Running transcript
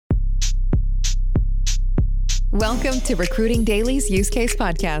Welcome to Recruiting Daily's Use Case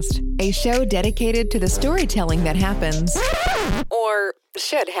Podcast, a show dedicated to the storytelling that happens, or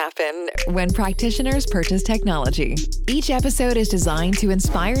should happen, when practitioners purchase technology. Each episode is designed to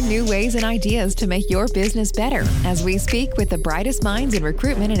inspire new ways and ideas to make your business better as we speak with the brightest minds in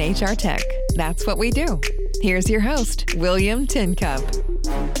recruitment and HR tech. That's what we do. Here's your host, William Tincup.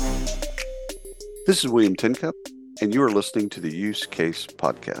 This is William Tincup, and you are listening to the Use Case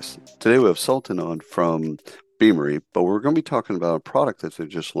Podcast. Today we have Sultan on from Beamery, but we're going to be talking about a product that they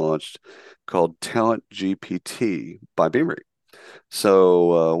just launched called TalentGPT by Beamery.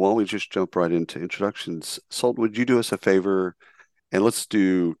 So why don't we just jump right into introductions? Sultan, would you do us a favor and let's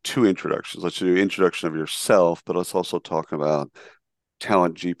do two introductions. Let's do an introduction of yourself, but let's also talk about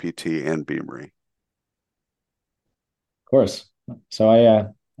TalentGPT and Beamery. Of course. So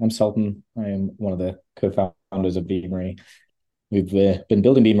I'm Sultan. I am one of the co-founders of Beamery. We've been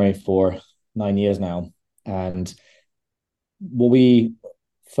building Beamery for 9 years now. And what we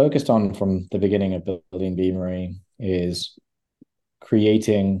focused on from the beginning of building Beamery is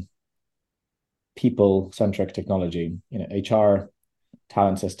creating people-centric technology. HR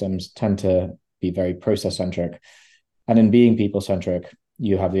talent systems tend to be very process-centric. And in being people-centric,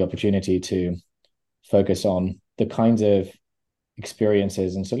 you have the opportunity to focus on the kinds of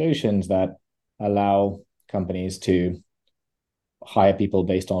experiences and solutions that allow companies to hire people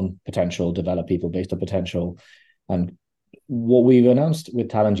based on potential, develop people based on potential. And what we've announced with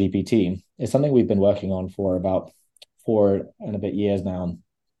TalentGPT is something we've been working on for about 4 and a bit years now,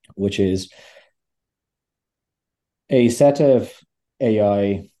 which is a set of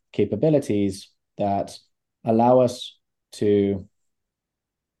AI capabilities that allow us to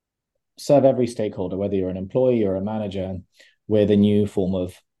serve every stakeholder, whether you're an employee or a manager, with a new form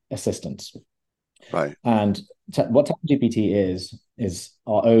of assistance. Right. And what TalentGPT is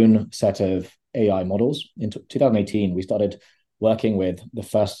our own set of AI models. In 2018, we started working with the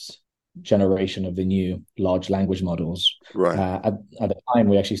first generation of the new large language models. Right. At the time,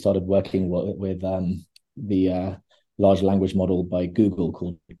 we actually started working with the large language model by Google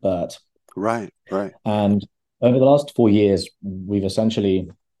called BERT. Right. And over the last 4 years, we've essentially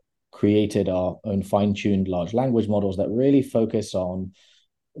created our own fine-tuned large language models that really focus on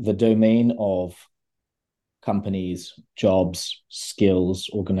the domain of companies, jobs, skills,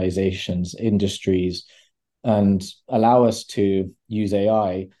 organizations, industries, and allow us to use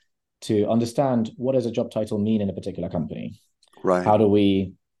AI to understand what does a job title mean in a particular company. Right. How do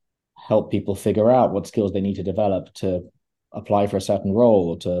we help people figure out what skills they need to develop to apply for a certain role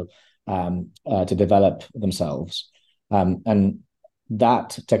or to develop themselves? And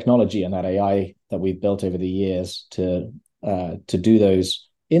that technology and that AI that we've built over the years to do those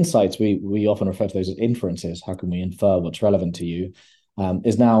insights, we often refer to those as inferences. How can we infer what's relevant to you?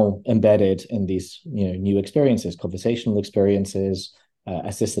 Is now embedded in these new experiences, conversational experiences,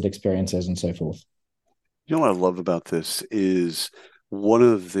 assisted experiences, and so forth. You know what I love about this is one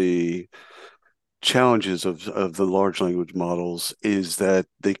of the challenges of the large language models is that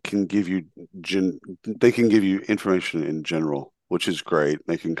they can give you information in general, which is great.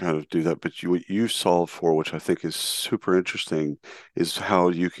 They can kind of do that. But what you solve for, which I think is super interesting, is how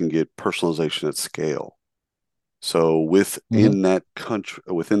you can get personalization at scale. So within that country,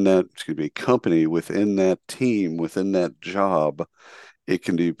 within that company, within that team, within that job, it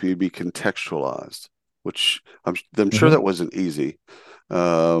can be contextualized, which I'm sure that wasn't easy.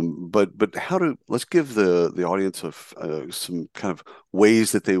 But let's give the audience of some kind of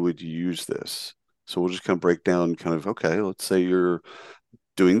ways that they would use this. So we'll just kind of break down okay, let's say you're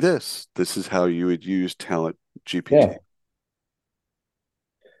doing this. This is how you would use TalentGPT. Yeah.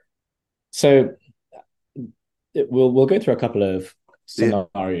 So we'll go through a couple of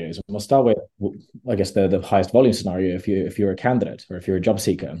scenarios. Yeah. We'll start with, I guess, the highest volume scenario if you're a candidate or if you're a job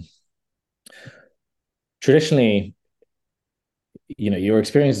seeker. Traditionally, your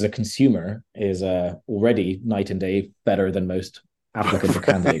experience as a consumer is already night and day better than most applicant or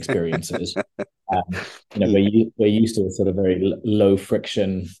candidate experiences. We're used to a sort of very low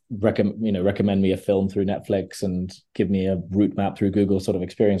friction, recommend me a film through Netflix and give me a route map through Google sort of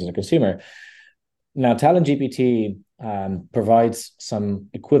experience as a consumer. Now, TalentGPT provides some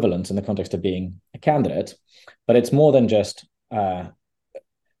equivalence in the context of being a candidate, but it's more than just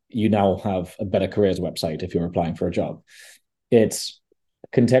you now have a better careers website if you're applying for a job. It's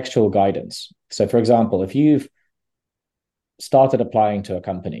contextual guidance. So, for example, if you've started applying to a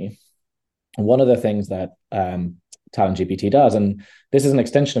company, one of the things that TalentGPT does, and this is an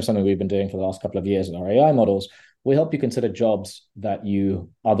extension of something we've been doing for the last couple of years in our AI models, we help you consider jobs that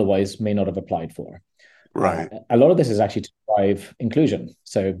you otherwise may not have applied for. Right. A lot of this is actually to drive inclusion.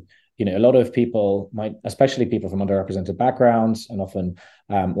 So a lot of people might, especially people from underrepresented backgrounds, and often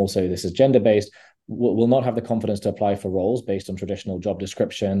also this is gender-based, will not have the confidence to apply for roles based on traditional job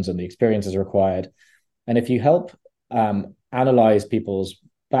descriptions and the experiences required. And if you help analyze people's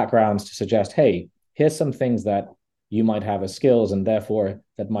backgrounds to suggest, hey, here's some things that you might have as skills, and therefore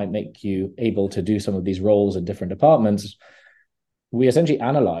that might make you able to do some of these roles in different departments, we essentially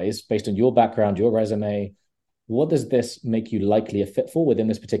analyze based on your background, your resume, what does this make you likely a fit for within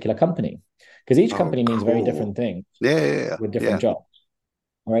this particular company? Because each company means very different things with different jobs.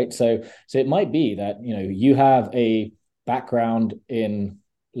 All right. So it might be that, you have a background in,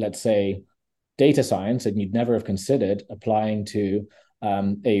 let's say, data science, and you'd never have considered applying to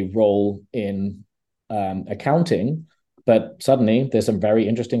a role in accounting. But suddenly there's some very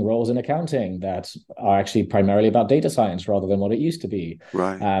interesting roles in accounting that are actually primarily about data science rather than what it used to be.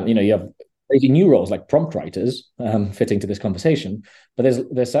 Right. You have new roles like prompt writers fitting to this conversation, but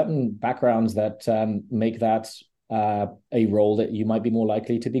there's certain backgrounds that make that a role that you might be more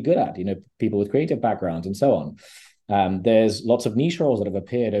likely to be good at, people with creative backgrounds and so on. There's lots of niche roles that have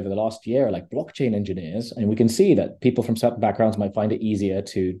appeared over the last year, like blockchain engineers, and we can see that people from certain backgrounds might find it easier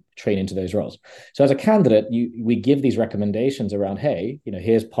to train into those roles. So as a candidate, we give these recommendations around, hey,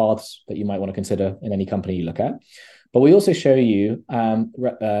 here's paths that you might want to consider in any company you look at. But we also show you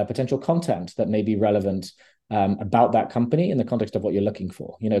potential content that may be relevant about that company in the context of what you're looking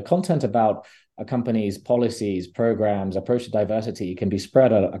for. Content about a company's policies, programs, approach to diversity can be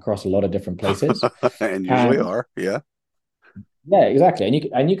spread across a lot of different places. And usually are, yeah. Yeah, exactly.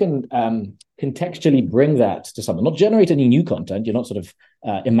 And you can contextually bring that to someone, not generate any new content. You're not sort of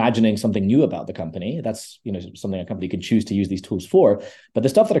imagining something new about the company. That's something a company can choose to use these tools for. But the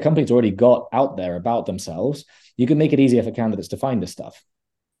stuff that a company's already got out there about themselves, you can make it easier for candidates to find this stuff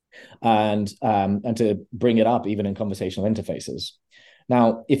and to bring it up even in conversational interfaces.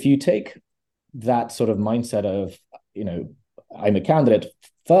 Now, if you take that sort of mindset of, I'm a candidate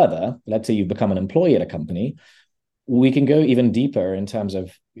further, let's say you become an employee at a company, we can go even deeper in terms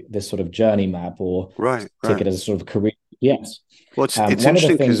of this sort of journey map, or take it as a sort of career. Yes. Well, it's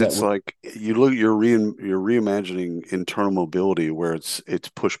interesting because it's like you're reimagining internal mobility where it's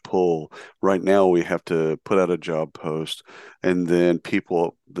push pull. Right now we have to put out a job post, and then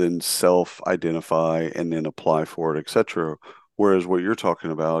people then self-identify and then apply for it, etc. Whereas what you're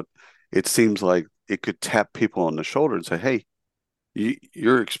talking about, it seems like it could tap people on the shoulder and say, hey,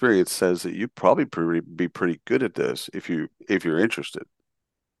 your experience says that you'd probably be pretty good at this if you're interested.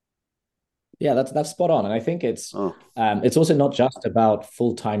 Yeah, that's spot on, and I think it's also not just about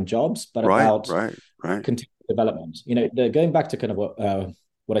full-time jobs, but about continuous development. Going back to kind of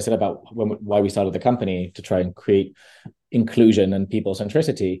what I said about why we started the company to try and create inclusion and people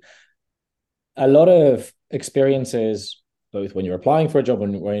centricity. A lot of experiences, both when you're applying for a job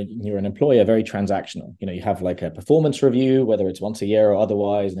and when you're an employee, are very transactional. You have like a performance review, whether it's once a year or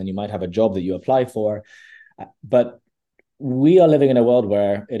otherwise, and then you might have a job that you apply for. But we are living in a world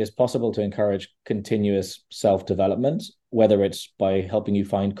where it is possible to encourage continuous self-development, whether it's by helping you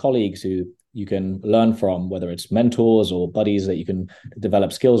find colleagues who you can learn from, whether it's mentors or buddies that you can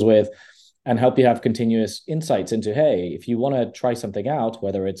develop skills with, and help you have continuous insights into, hey, if you want to try something out,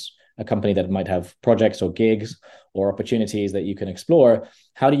 whether it's a company that might have projects or gigs or opportunities that you can explore,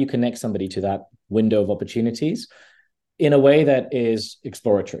 how do you connect somebody to that window of opportunities in a way that is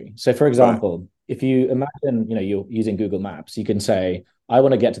exploratory? So, for example, if you imagine, you're using Google Maps, you can say, I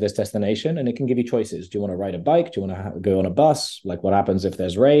want to get to this destination, and it can give you choices. Do you want to ride a bike? Do you want to go on a bus? Like, what happens if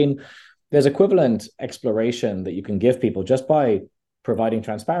there's rain? There's equivalent exploration that you can give people just by providing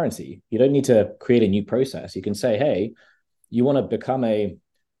transparency. You don't need to create a new process. You can say, hey, you want to become a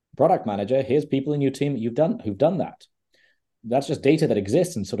product manager? Here's people in your team who've done that. That's just data that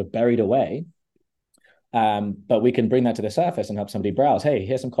exists and sort of buried away. But we can bring that to the surface and help somebody browse. Hey,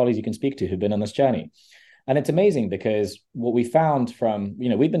 here's some colleagues you can speak to who've been on this journey. And it's amazing because what we found from,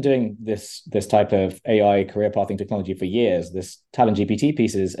 we've been doing this type of AI career pathing technology for years. This TalentGPT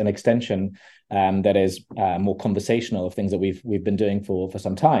piece is an extension that is more conversational of things that we've been doing for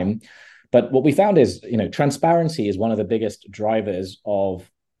some time. But what we found is, transparency is one of the biggest drivers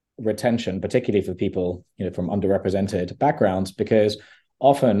of retention, particularly for people, from underrepresented backgrounds, because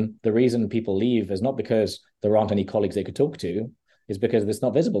often the reason people leave is not because there aren't any colleagues they could talk to, is because it's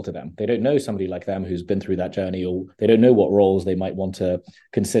not visible to them. They don't know somebody like them who's been through that journey, or they don't know what roles they might want to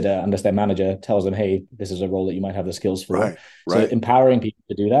consider unless their manager tells them, hey, this is a role that you might have the skills for. So empowering people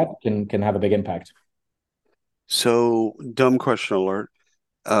to do that can have a big impact. So, dumb question alert.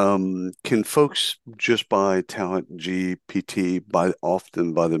 Can folks just buy TalentGPT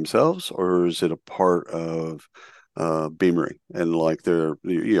often by themselves, or is it a part of Beamery, and like they're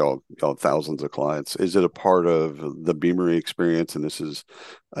you know thousands of clients. Is it a part of the Beamery experience, and this is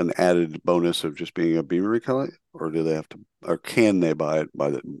an added bonus of just being a Beamery client, or do they have to, or can they buy it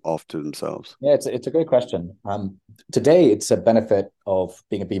off to themselves? Yeah, it's a great question. Today, it's a benefit of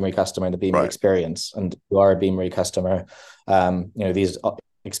being a Beamery customer and the Beamery Right. experience. And if you are a Beamery customer, these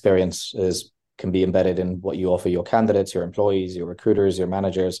experiences can be embedded in what you offer your candidates, your employees, your recruiters, your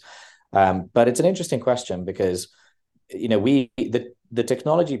managers. But it's an interesting question because the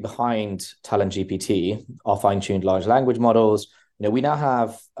technology behind TalentGPT, our fine-tuned large language models, we now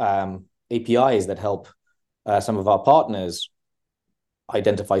have APIs that help some of our partners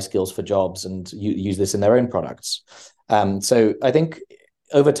identify skills for jobs and use this in their own products. So I think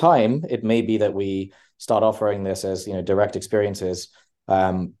over time, it may be that we start offering this as direct experiences,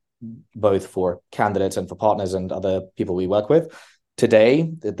 both for candidates and for partners and other people we work with. Today,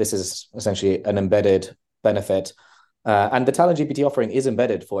 this is essentially an embedded benefit. And the TalentGPT offering is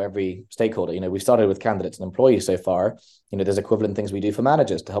embedded for every stakeholder. We've started with candidates and employees so far. There's equivalent things we do for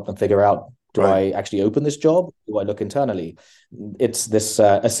managers to help them figure out, do I actually open this job? Do I look internally? It's this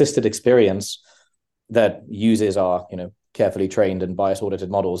assisted experience that uses our, carefully trained and bias audited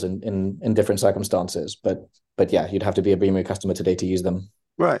models in different circumstances. But yeah, you'd have to be a Beamery customer today to use them.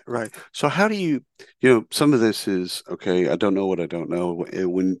 Right. So how do you some of this is, okay, I don't know what I don't know.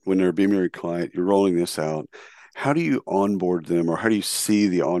 When they're a Beamery client, you're rolling this out. How do you onboard them, or how do you see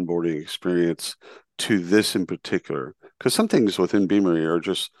the onboarding experience to this in particular? Because some things within Beamery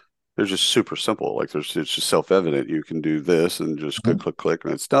they're just super simple. Like it's just self-evident. You can do this and just Mm-hmm. click,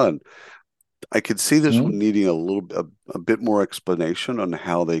 and it's done. I could see this Mm-hmm. one needing a bit more explanation on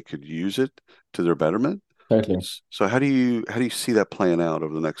how they could use it to their betterment. Totally. So how do you see that playing out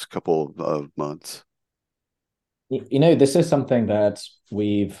over the next couple of months? This is something that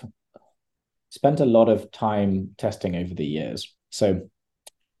we've spent a lot of time testing over the years. So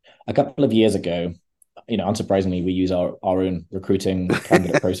a couple of years ago, unsurprisingly, we use our own recruiting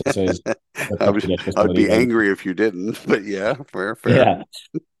candidate processes. I would be angry if you didn't, but yeah, fair. Yeah.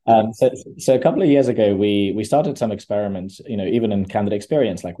 So a couple of years ago, we started some experiments, even in candidate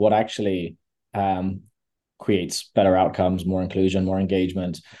experience, like what actually creates better outcomes, more inclusion, more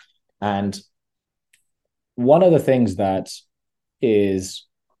engagement. And one of the things that is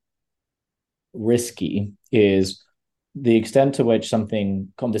risky is the extent to which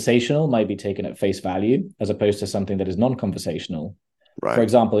something conversational might be taken at face value as opposed to something that is non-conversational. Right. For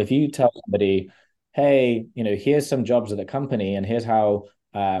example, if you tell somebody, hey, here's some jobs at the company and here's how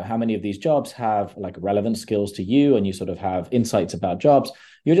many of these jobs have like relevant skills to you, and you sort of have insights about jobs,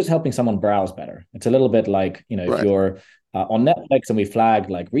 you're just helping someone browse better. It's a little bit like, if you're on Netflix and we flag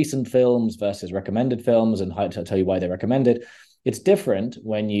like recent films versus recommended films and how to tell you why they're recommended. It's different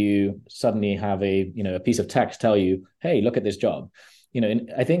when you suddenly have a piece of text tell you, hey, look at this job.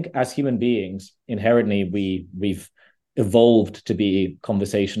 I think as human beings, inherently we've evolved to be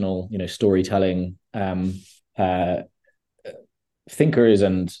conversational, storytelling thinkers,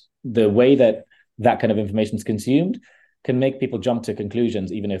 and the way that kind of information is consumed can make people jump to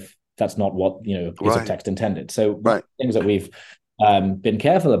conclusions, even if that's not what a piece of text intended. So one of the things that we've been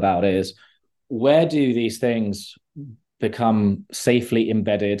careful about is, where do these things become safely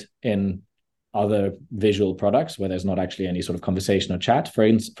embedded in other visual products where there's not actually any sort of conversation or chat?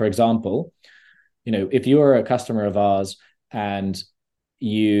 For example, if you're a customer of ours and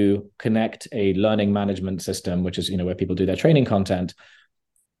you connect a learning management system, which is where people do their training content,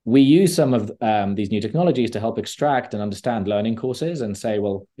 we use some of these new technologies to help extract and understand learning courses and say,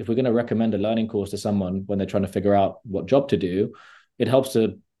 well, if we're going to recommend a learning course to someone when they're trying to figure out what job to do, it helps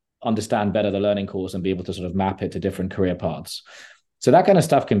to understand better the learning course and be able to sort of map it to different career paths. So that kind of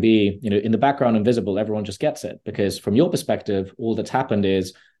stuff can be, in the background invisible, everyone just gets it, because from your perspective, all that's happened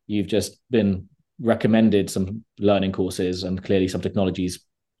is you've just been recommended some learning courses, and clearly some technologies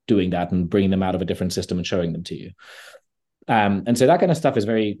doing that and bringing them out of a different system and showing them to you. And so that kind of stuff is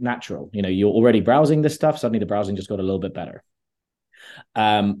very natural. You're already browsing this stuff. Suddenly the browsing just got a little bit better.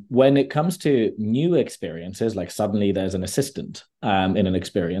 When it comes to new experiences, like suddenly there's an assistant in an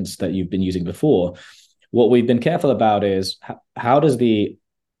experience that you've been using before, what we've been careful about is how does the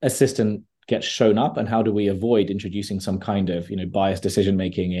assistant get shown up, and how do we avoid introducing some kind of biased decision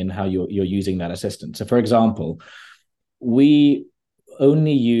making in how you're using that assistant. So for example, we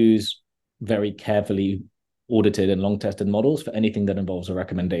only use very carefully audited and long tested models for anything that involves a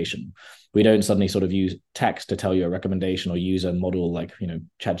recommendation. We don't suddenly sort of use text to tell you a recommendation or use a model like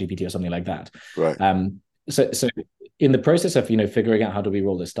ChatGPT or something like that. Right. So in the process of figuring out how do we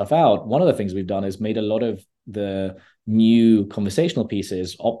roll this stuff out, one of the things we've done is made a lot of the new conversational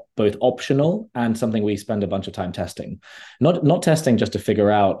pieces both optional and something we spend a bunch of time testing. Not testing just to figure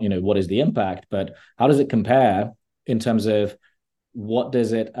out what is the impact, but how does it compare in terms of what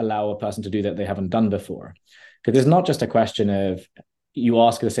does it allow a person to do that they haven't done before? Because it's not just a question of you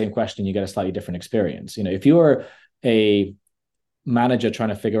ask the same question, you get a slightly different experience. If you're a manager trying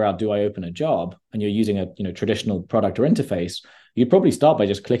to figure out, do I open a job, and you're using a traditional product or interface, you'd probably start by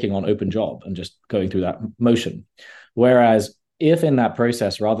just clicking on open job and just going through that motion. Whereas if in that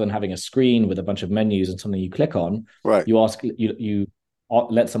process, rather than having a screen with a bunch of menus and something you click on, right, you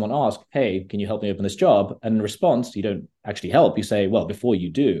let someone ask, hey, can you help me open this job? And in response, you don't actually help. You say, well, before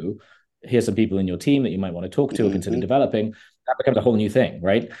you do, here's some people in your team that you might want to talk to or consider developing. That becomes a whole new thing,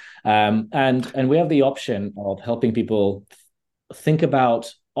 right? And we have the option of helping people think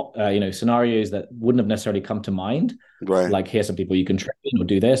about scenarios that wouldn't have necessarily come to mind. Right. Like, here's some people you can train or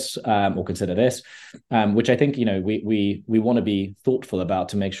do this or consider this, which I think we want to be thoughtful about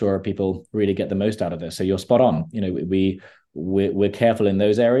to make sure people really get the most out of this. So you're spot on. We're careful in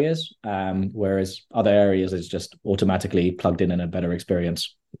those areas, whereas other areas is just automatically plugged in a better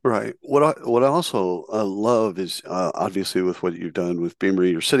experience. Right. What I also love is obviously with what you've done with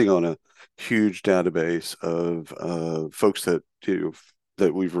Beamery, you're sitting on a huge database of folks that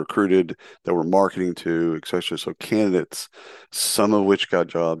that we've recruited, that we're marketing to, etc. So candidates, some of which got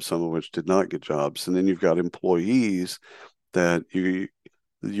jobs, some of which did not get jobs, and then you've got employees that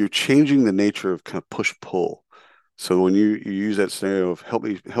you're changing the nature of kind of push pull. So when you use that scenario of help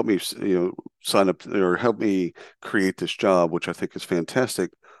me, sign up or help me create this job, which I think is fantastic,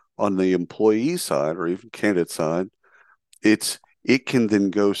 on the employee side or even candidate side, it can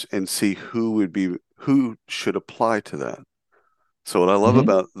then go and see who should apply to that. So what I love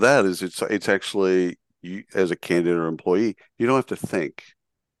about that is it's actually, you as a candidate or employee, you don't have to think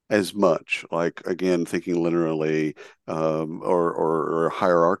as much, like, again, thinking linearly or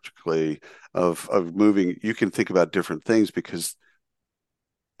hierarchically of moving. You can think about different things because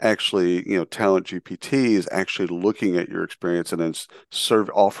actually, TalentGPT is actually looking at your experience and then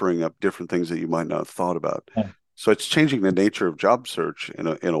offering up different things that you might not have thought about. Yeah. So it's changing the nature of job search in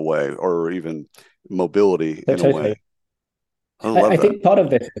a way, or even mobility in Totally. a way. I think part of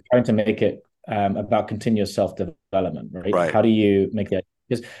this is trying to make it about continuous self-development, right? Right. How do you make that?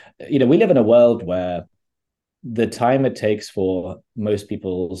 Because we live in a world where the time it takes for most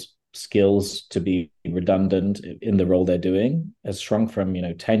people's skills to be redundant in the role they're doing has shrunk from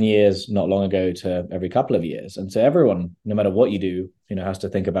 10 years not long ago to every couple of years. And so everyone, no matter what you do, has to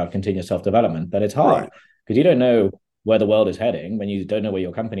think about continuous self-development. But it's hard because you don't know where the world is heading when you don't know where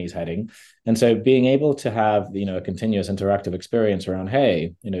your company is heading. And so being able to have a continuous interactive experience around,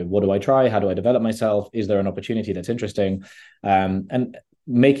 hey, what do I try? How do I develop myself? Is there an opportunity that's interesting? And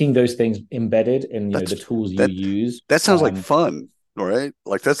making those things embedded in the tools you use. That sounds like fun, right?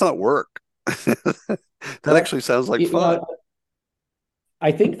 Like, that's not work. That actually sounds like fun.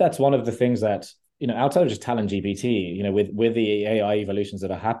 I think that's one of the things that outside of just TalentGPT, with the AI evolutions that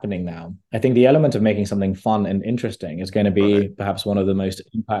are happening now, I think the element of making something fun and interesting is going to be perhaps one of the most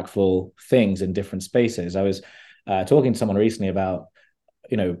impactful things in different spaces. I was talking to someone recently about,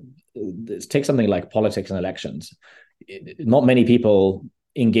 take something like politics and elections. Not many people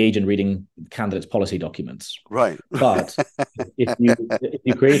engage in reading candidates' policy documents. Right. But if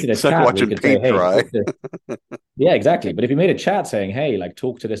you created a chat, watching you could say, hey, dry. yeah, exactly. But if you made a chat saying, hey,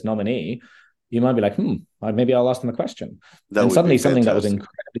 talk to this nominee, you might be like, maybe I'll ask them a question. And suddenly something that was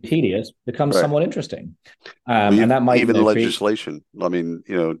incredibly tedious becomes somewhat interesting. And that might even legislation. I mean,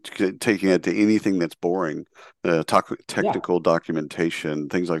 taking it to anything that's boring, technical documentation,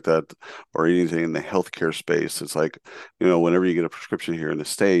 things like that, or anything in the healthcare space. It's like, whenever you get a prescription here in the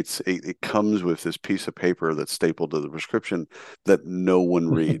States, it comes with this piece of paper that's stapled to the prescription that no one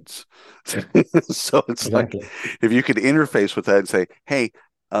reads. So it's like, if you could interface with that and say, hey,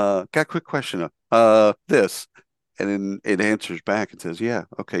 got a quick question. This, and then it answers back and says, "Yeah,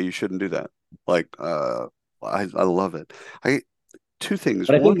 okay, you shouldn't do that." Like, I love it. Two things.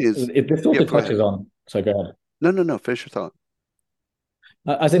 But One is this also touches on. So go ahead. No. Finish your thought.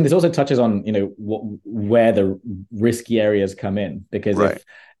 I think this also touches on where the risky areas come in, because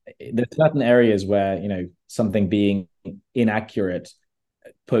if there's certain areas where something being inaccurate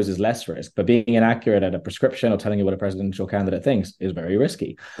poses less risk, but being inaccurate at a prescription or telling you what a presidential candidate thinks is very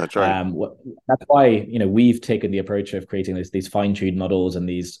risky. That's right. That's why we've taken the approach of creating these fine-tuned models and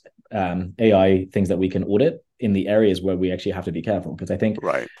these AI things that we can audit in the areas where we actually have to be careful, because I think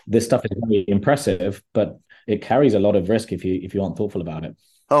this stuff is very impressive, but it carries a lot of risk if you aren't thoughtful about it.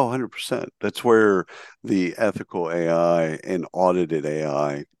 Oh, 100%. That's where the ethical AI and audited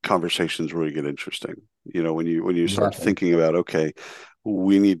AI conversations really get interesting. When you start Exactly. thinking about, okay,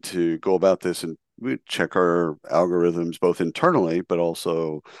 we need to go about this and we check our algorithms both internally, but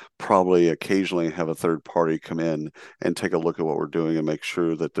also probably occasionally have a third party come in and take a look at what we're doing and make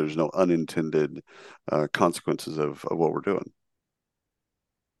sure that there's no unintended consequences of what we're doing.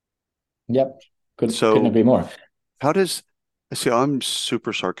 Yep. Couldn't So agree more. how does, see, I'm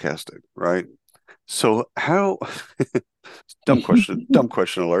super sarcastic, right? So how, dumb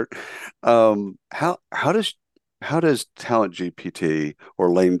question alert. How does Talent GPT or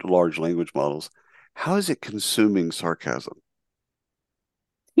large language models, how is it consuming sarcasm?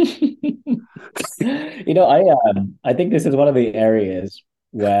 I think this is one of the areas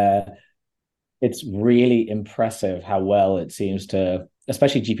where it's really impressive how well it seems to,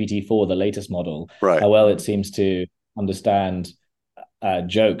 especially GPT-4, the latest model, Right, how well it seems to understand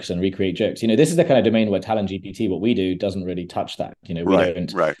jokes and recreate jokes. This is the kind of domain where Talent GPT, what we do, doesn't really touch that. We right,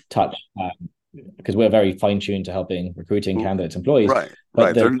 don't right, touch because we're very fine tuned to helping recruiting candidates, employees. right,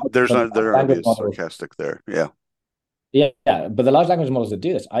 But right. There large aren't language being models, sarcastic there. Yeah, yeah, but the large language models that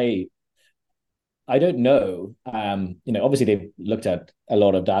do this, I don't know. Obviously they've looked at a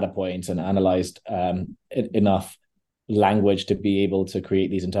lot of data points and analyzed enough language to be able to create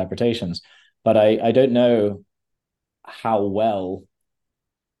these interpretations. But I don't know how well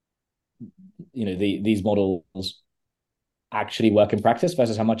these models actually work in practice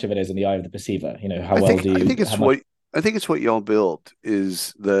versus how much of it is in the eye of the perceiver. How I well think do I think you it's how much what I think it's what y'all built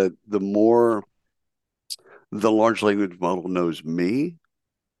is that the more the large language model knows me,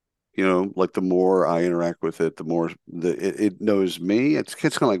 like the more I interact with it, the more it knows me. It's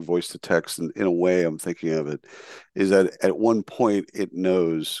kind of like voice to text, and in a way, I'm thinking of it is that at one point it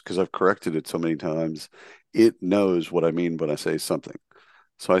knows because I've corrected it so many times, it knows what I mean when I say something.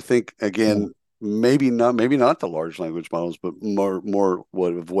 So I think yeah, again, maybe not the large language models, but more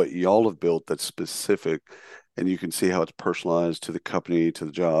what y'all have built that's specific, and you can see how it's personalized to the company, to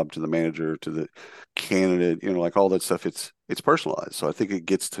the job, to the manager, to the candidate, like all that stuff. It's personalized. So I think it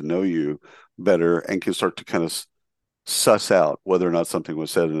gets to know you better and can start to kind of suss out whether or not something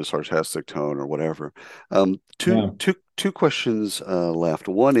was said in a sarcastic tone or whatever. Two, yeah. two, two questions left.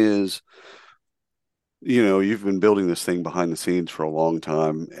 One is, you've been building this thing behind the scenes for a long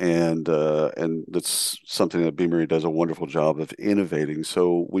time, and that's something that Beamery does a wonderful job of innovating.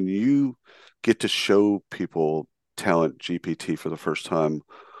 So when you get to show people Talent GPT for the first time,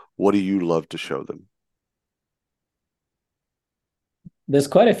 what do you love to show them? There's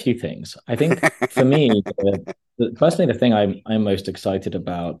quite a few things. I think for me, personally, the thing I'm most excited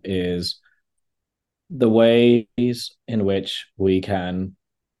about is the ways in which we can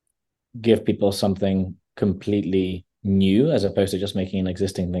give people something completely new as opposed to just making an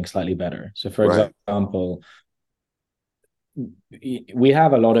existing thing slightly better. So, for Right, example, we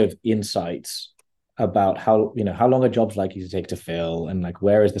have a lot of insights about how long are jobs likely to take to fill, and like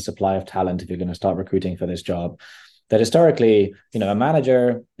where is the supply of talent if you're going to start recruiting for this job, that historically a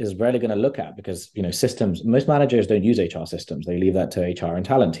manager is rarely going to look at, because systems, most managers don't use HR systems, they leave that to HR and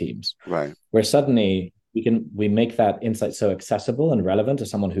talent teams, right, where suddenly we make that insight so accessible and relevant to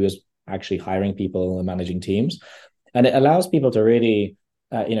someone who is actually hiring people and managing teams, and it allows people to really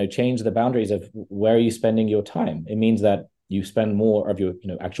change the boundaries of where are you spending your time. It means that you spend more of your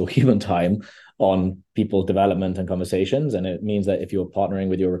actual human time on people's development and conversations, and it means that if you're partnering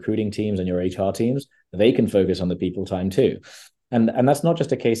with your recruiting teams and your HR teams, they can focus on the people time too. And that's not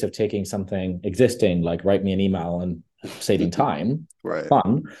just a case of taking something existing like write me an email and saving time, right,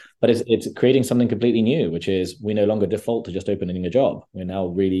 fun, but it's creating something completely new, which is we no longer default to just opening a job. We're now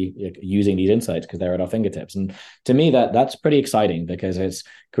really using these insights because they're at our fingertips. And to me, that's pretty exciting, because it's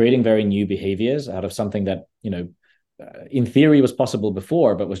creating very new behaviors out of something that in theory was possible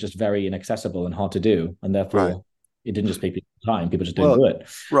before, but was just very inaccessible and hard to do, and right. therefore it didn't just take people time; people just didn't Well, do it.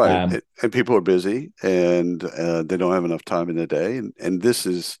 right. Um, And people are busy and they don't have enough time in the day. And this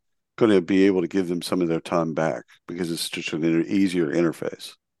is going to be able to give them some of their time back because it's just an easier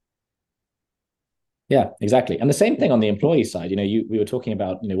interface. Yeah, exactly. And the same thing on the employee side. We were talking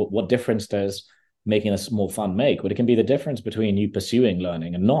about, what difference does making a more fun make? Well, it can be the difference between you pursuing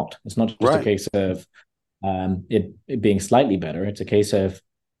learning and not. It's not just a Right. case of it being slightly better. It's a case of,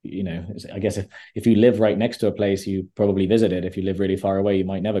 I guess if you live right next to a place, you probably visit it. If you live really far away, you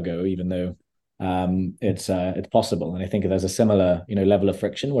might never go, even though it's possible. And I think there's a similar, level of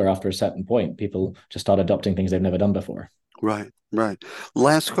friction where after a certain point, people just start adopting things they've never done before. Right. Right.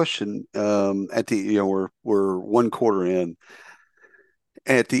 Last question. At the, we're one quarter in.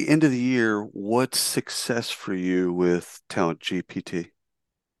 At the end of the year, what's success for you with Talent GPT?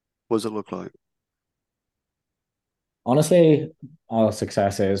 What does it look like? Honestly, our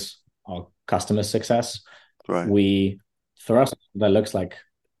success is our customer success. Right. For us, that looks like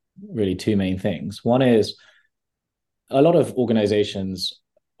really two main things. One is a lot of organizations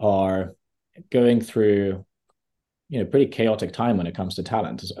are going through, pretty chaotic time when it comes to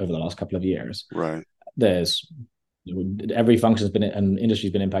talent over the last couple of years. Right. There's every function has been and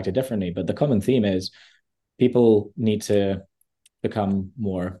industry's been impacted differently, but the common theme is people need to become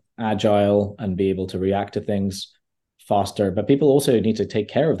more agile and be able to react to things faster. But people also need to take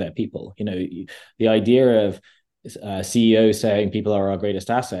care of their people. The idea of CEO saying people are our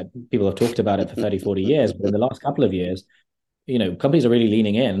greatest asset, people have talked about it for 30, 40 years, but in the last couple of years, companies are really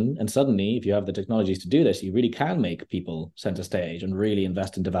leaning in, and suddenly, if you have the technologies to do this, you really can make people center stage and really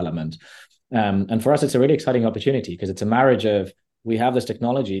invest in development. And for us, it's a really exciting opportunity because it's a marriage of we have this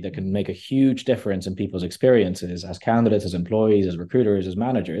technology that can make a huge difference in people's experiences as candidates, as employees, as recruiters, as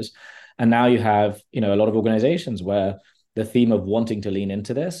managers. And now you have, a lot of organizations where the theme of wanting to lean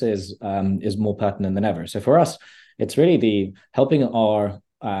into this is more pertinent than ever. So for us, it's really the helping our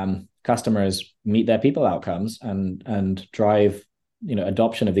customers meet their people outcomes and drive,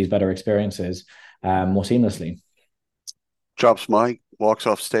 adoption of these better experiences more seamlessly. Drops mic, walks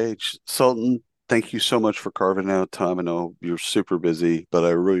off stage. Sultan, thank you so much for carving out time. I know you're super busy, but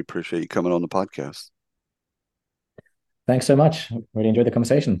I really appreciate you coming on the podcast. Thanks so much. Really enjoyed the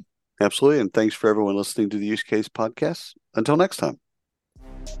conversation. Absolutely. And thanks for everyone listening to the Use Case Podcast. Until next time.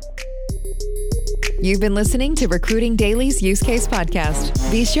 You've been listening to Recruiting Daily's Use Case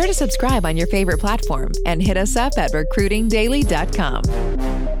Podcast. Be sure to subscribe on your favorite platform and hit us up at recruitingdaily.com.